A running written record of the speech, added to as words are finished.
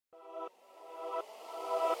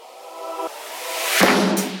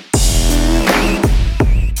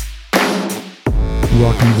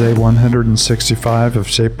Welcome to day 165 of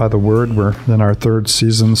Shaped by the Word. We're in our third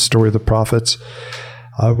season, Story of the Prophets.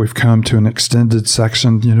 We've come to an extended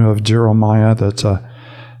section, of Jeremiah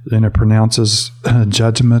that, pronounces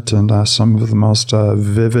judgment and some of the most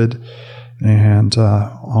vivid and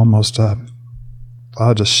almost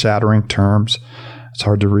just shattering terms. It's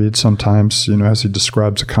hard to read sometimes, as he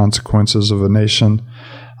describes the consequences of a nation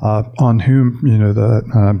on whom,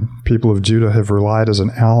 the people of Judah have relied as an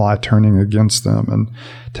ally, turning against them and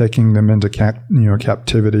taking them into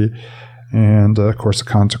captivity. And, of course, the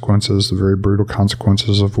consequences, the very brutal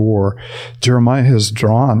consequences of war. Jeremiah has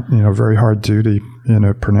drawn, very hard duty,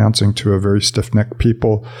 pronouncing to a very stiff-necked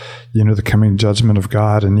people, the coming judgment of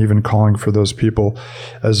God, and even calling for those people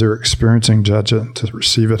as they're experiencing judgment to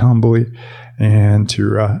receive it humbly and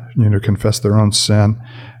to, confess their own sin.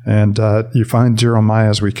 And you find Jeremiah,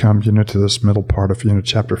 as we come, to this middle part of,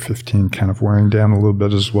 chapter 15, kind of wearing down a little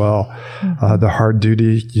bit as well. Mm-hmm. The hard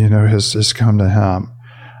duty, has come to him.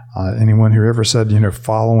 Anyone who ever said,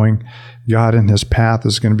 following God in his path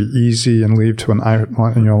is going to be easy and lead to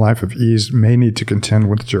a life of ease may need to contend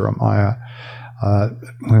with Jeremiah.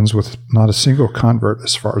 Ends with not a single convert,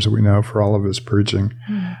 as far as we know, for all of his preaching,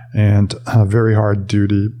 and very hard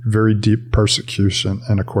duty, very deep persecution,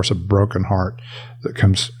 and of course a broken heart that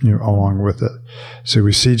comes along with it. So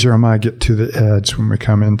we see Jeremiah get to the edge when we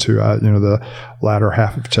come into the latter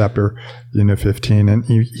half of chapter 15, and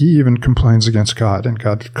he even complains against God, and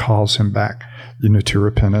God calls him back to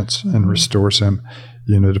repentance and restores him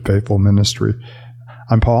to faithful ministry.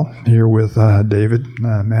 I'm Paul, here with David,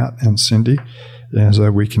 Matt, and Cindy, as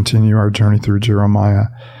we continue our journey through Jeremiah.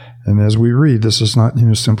 And as we read, this is not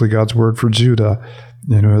simply God's word for Judah,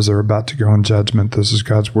 as they're about to go in judgment. This is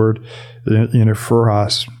God's word, for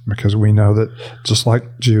us, because we know that just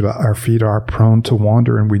like Judah, our feet are prone to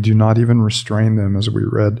wander, and we do not even restrain them, as we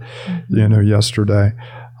read, yesterday.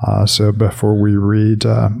 So before we read,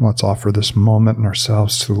 let's offer this moment and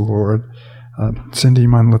ourselves to the Lord. Cindy, you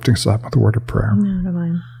mind lifting us up with a word of prayer? No, I don't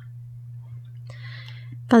mind.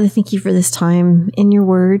 Father, thank you for this time in your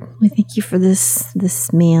word. We thank you for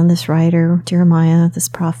this man, this writer, Jeremiah, this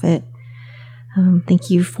prophet.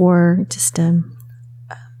 Thank you for just a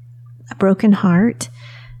broken heart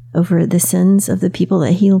over the sins of the people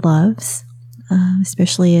that he loves,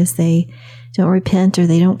 especially as they don't repent or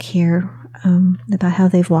they don't care about how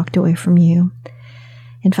they've walked away from you.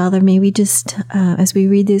 And Father, may we just, as we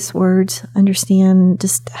read these words, understand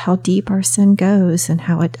just how deep our sin goes and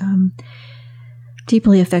how it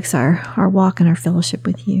deeply affects our walk and our fellowship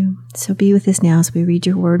with you. So be with us now as we read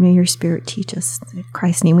your word. May your Spirit teach us. In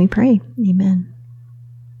Christ's name we pray. Amen.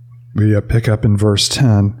 We pick up in verse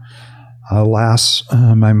 10. Alas,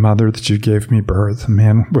 my mother, that you gave me birth, a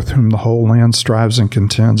man with whom the whole land strives and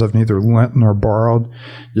contends. I've neither lent nor borrowed,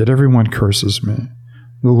 yet everyone curses me.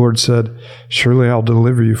 The Lord said, surely I'll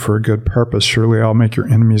deliver you for a good purpose. Surely I'll make your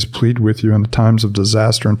enemies plead with you in times of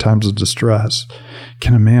disaster and times of distress.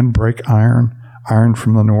 Can a man break iron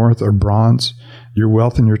from the north, or bronze? Your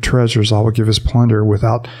wealth and your treasures I will give as plunder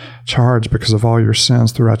without charge because of all your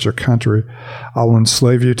sins throughout your country. I will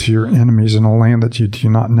enslave you to your enemies in a land that you do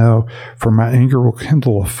not know, for my anger will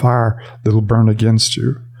kindle a fire that will burn against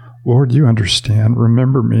you. Lord, you understand.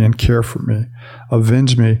 Remember me and care for me.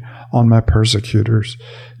 Avenge me on my persecutors.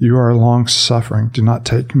 You are long-suffering. Do not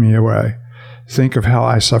take me away. Think of how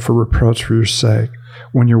I suffer reproach for your sake.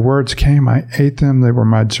 When your words came, I ate them. They were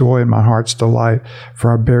my joy and my heart's delight,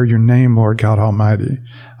 for I bear your name, Lord God Almighty.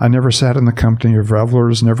 I never sat in the company of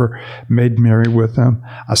revelers, never made merry with them.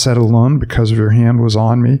 I sat alone because of your hand was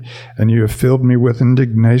on me, and you have filled me with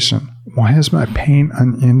indignation. Why is my pain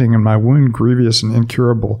unending and my wound grievous and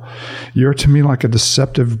incurable? You are to me like a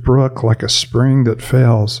deceptive brook, like a spring that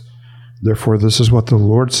fails. Therefore, this is what the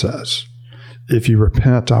Lord says. If you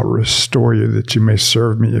repent, I'll restore you, that you may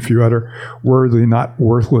serve me. If you utter worthy, not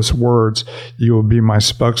worthless words, you will be my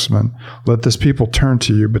spokesman. Let this people turn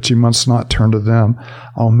to you, but you must not turn to them.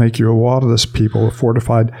 I'll make you a wall to this people, a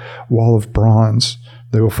fortified wall of bronze.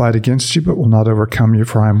 They will fight against you, but will not overcome you,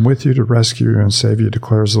 for I am with you to rescue you and save you,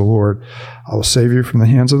 declares the Lord. I will save you from the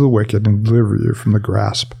hands of the wicked and deliver you from the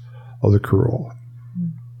grasp of the cruel.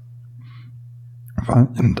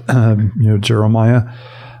 And, Jeremiah,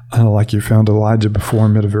 like you found Elijah before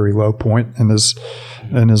him at a very low point in his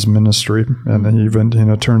ministry, and he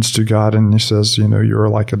even turns to God and he says, you're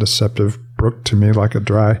like a deceptive brook to me, like a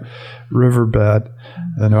dry riverbed.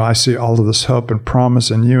 I see all of this hope and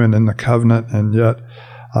promise in you and in the covenant, and yet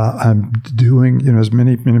I'm doing, as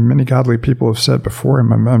many godly people have said before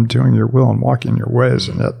him, I'm doing your will and walking your ways,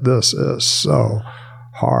 and yet this is so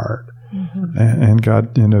hard. And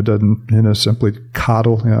God, doesn't, simply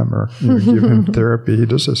coddle him or give him therapy. He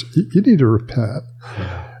just says, you need to repent.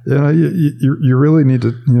 You really need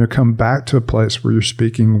to, come back to a place where you're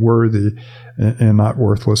speaking worthy and not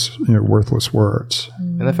worthless words.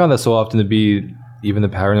 And I found that so often to be even the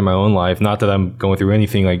pattern in my own life. Not that I'm going through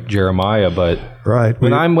anything like Jeremiah, but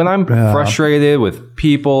when I'm frustrated with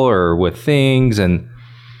people or with things, and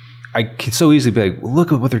I can so easily be like, well,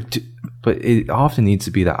 look at what they're doing. But it often needs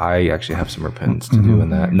to be that I actually have some repentance to do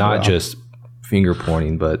in that, not just finger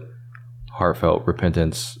pointing, but heartfelt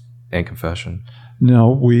repentance and confession.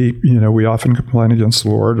 No, we often complain against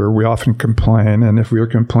the Lord, or we often complain, and if we are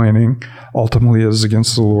complaining, ultimately it is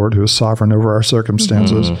against the Lord who is sovereign over our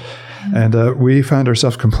circumstances. And we find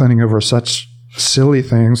ourselves complaining over such silly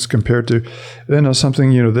things compared to,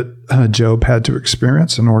 something, that Job had to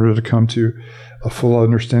experience in order to come to a full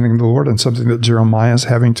understanding of the Lord, and something that Jeremiah is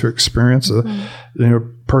having to experience.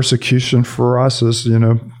 Persecution for us is,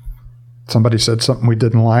 somebody said something we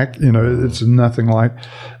didn't like. It's nothing like,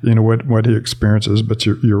 what he experiences. But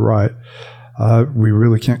you're right. We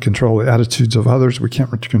really can't control the attitudes of others. We can't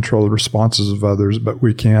control the responses of others, but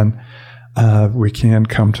we can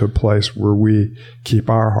come to a place where we keep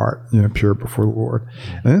our heart, pure before the Lord.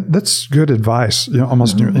 And that's good advice.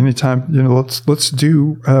 Almost anytime, let's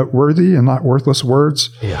do worthy and not worthless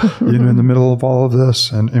words, in the middle of all of this.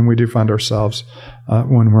 And we do find ourselves,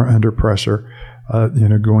 when we're under pressure,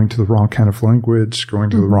 going to the wrong kind of language, going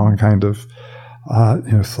to the wrong kind of,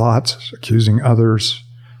 thoughts, accusing others,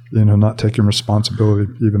 not taking responsibility,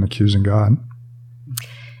 even accusing God.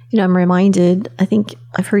 I'm reminded, I think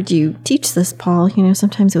I've heard you teach this, Paul,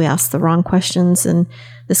 sometimes we ask the wrong questions, and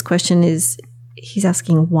this question is, he's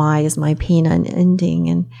asking, why is my pain unending?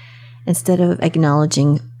 And instead of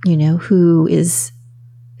acknowledging,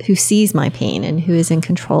 who sees my pain and who is in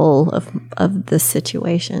control of the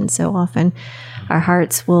situation. So often our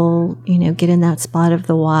hearts will, get in that spot of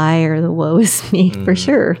the why or the woe is me, for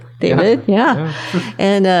sure, David. Yeah.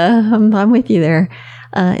 And I'm with you there.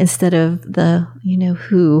 Instead of the,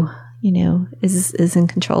 who, is in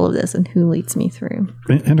control of this and who leads me through.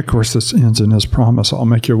 And of course, this ends in his promise. I'll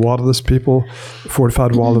make you a wall of this people,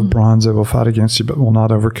 fortified wall of bronze. They will fight against you, but will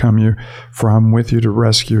not overcome you. For I'm with you to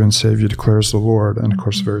rescue and save you, declares the Lord. And of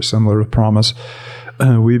course, very similar to the promise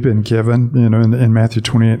we've been given, in Matthew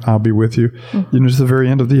 28, I'll be with you, to the very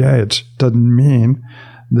end of the age. Doesn't mean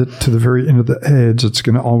that to the very end of the age, it's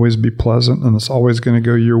going to always be pleasant, and it's always going to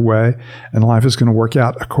go your way, and life is going to work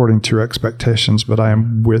out according to your expectations. But I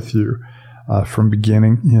am with you from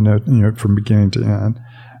beginning, from beginning to end.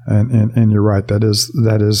 And you're right. That is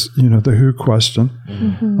the who question.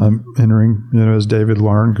 Entering, as David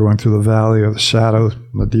learned, going through the valley of the shadow,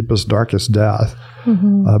 the deepest, darkest death.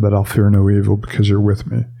 But I'll fear no evil because you're with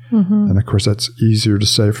me. And of course, that's easier to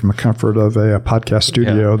say from the comfort of a podcast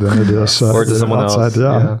studio than it is or to someone outside.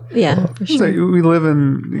 else. Yeah, for sure. So we live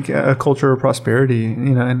in a culture of prosperity,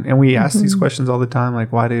 and we ask these questions all the time,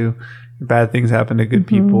 like, why do bad things happen to good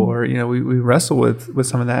people? Or, we wrestle with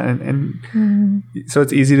some of that. And so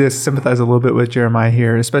it's easy to sympathize a little bit with Jeremiah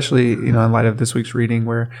here, especially, in light of this week's reading,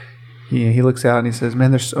 where he looks out and he says,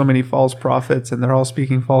 man, there's so many false prophets and they're all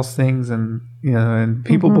speaking false things, and and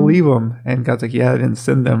people believe them. And God's like, yeah, I didn't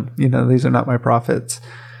send them. These are not my prophets.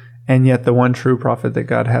 And yet the one true prophet that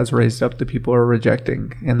God has raised up, the people are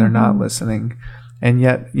rejecting, and they're not listening. And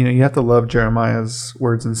yet, you have to love Jeremiah's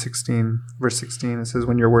words in verse 16. It says,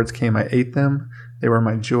 when your words came, I ate them. They were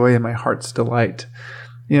my joy and my heart's delight.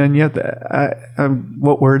 And yet,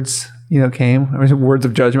 what words came? Words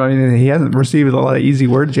of judgment. I mean, he hasn't received a lot of easy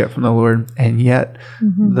words yet from the Lord, and yet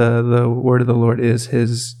the word of the Lord is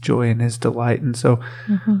his joy and his delight. And so,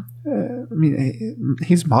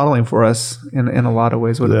 he's modeling for us in a lot of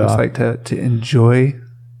ways what it looks like to enjoy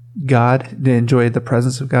God, to enjoy the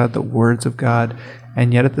presence of God, the words of God,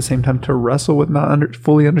 and yet at the same time to wrestle with not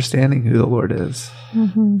fully understanding who the Lord is.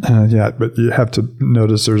 But you have to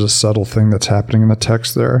notice there's a subtle thing that's happening in the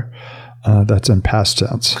text there. That's in past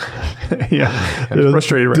tense. I'm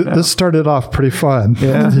frustrated right now. This started off pretty fun.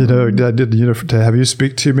 I did, to have you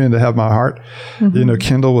speak to me and to have my heart,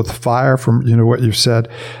 kindle with fire from, what you've said.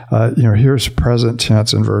 Here's present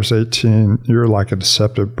tense in verse 18. You're like a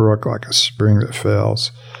deceptive brook, like a spring that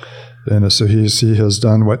fails. And so he has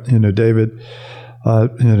done what, David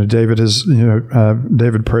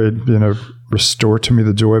prayed, restore to me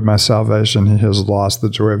the joy of my salvation. He has lost the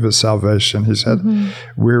joy of his salvation. He's had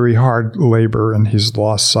weary, hard labor, and he's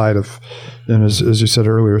lost sight of, and as you said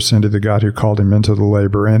earlier, Cindy, the God who called him into the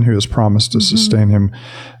labor and who has promised to sustain him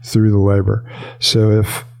through the labor. So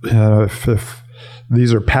if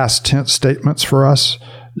these are past tense statements for us,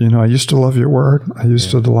 I used to love your word. I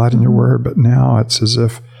used to delight in your word, but now it's as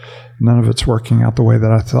if none of it's working out the way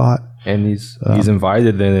that I thought. And he's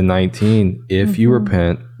invited then in 19, if you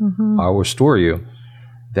repent, I'll restore you,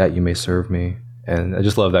 that you may serve me. And I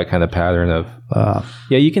just love that kind of pattern of,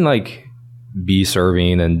 you can like be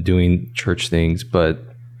serving and doing church things, but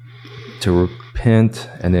to repent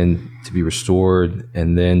and then to be restored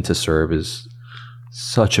and then to serve is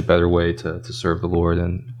such a better way to serve the Lord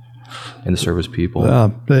and to serve His people.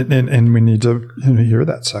 And we need to hear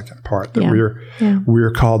that second part, that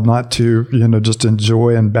we're called not to just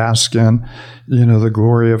enjoy and bask in the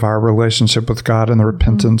glory of our relationship with God and the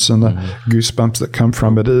repentance and the goosebumps that come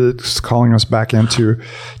from it. It's calling us back into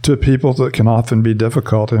a people that can often be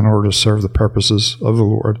difficult in order to serve the purposes of the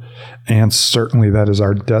Lord. And certainly that is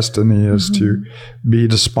our destiny, is to be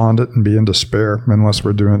despondent and be in despair unless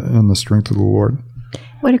we're doing it in the strength of the Lord.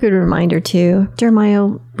 What a good reminder, too. Jeremiah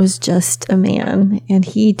was just a man, and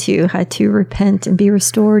he, too, had to repent and be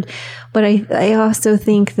restored. But I also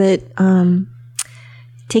think that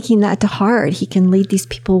taking that to heart, he can lead these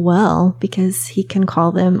people well, because he can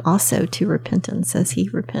call them also to repentance as he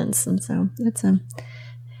repents. And so it's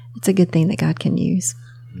a good thing that God can use.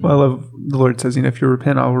 Well, I love the Lord says, if you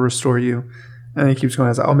repent, I will restore you. And he keeps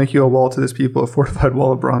going, I'll make you a wall to this people, a fortified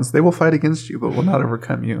wall of bronze. They will fight against you, but will not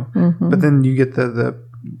overcome you. But then you get the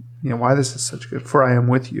why this is such good. For I am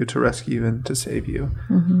with you to rescue you and to save you.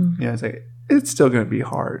 It's like, it's still going to be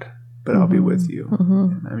hard, but I'll be with you.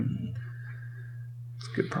 And it's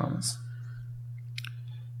a good promise.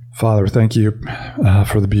 Father, thank you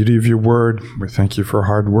for the beauty of your word. We thank you for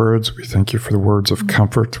hard words. We thank you for the words of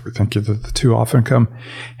comfort. We thank you that the two often come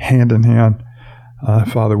hand in hand.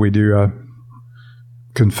 Father, we do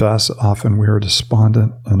confess often we are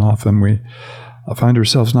despondent, and often we find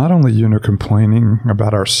ourselves not only complaining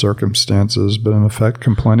about our circumstances, but in effect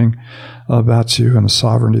complaining about you and the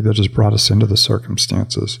sovereignty that has brought us into the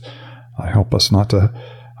circumstances. Help us not to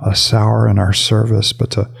sour in our service,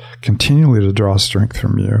 but to continually to draw strength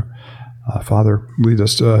from you. Father, lead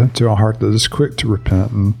us to a heart that is quick to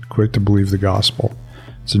repent and quick to believe the gospel.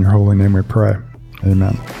 It's in your holy name we pray.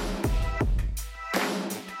 Amen.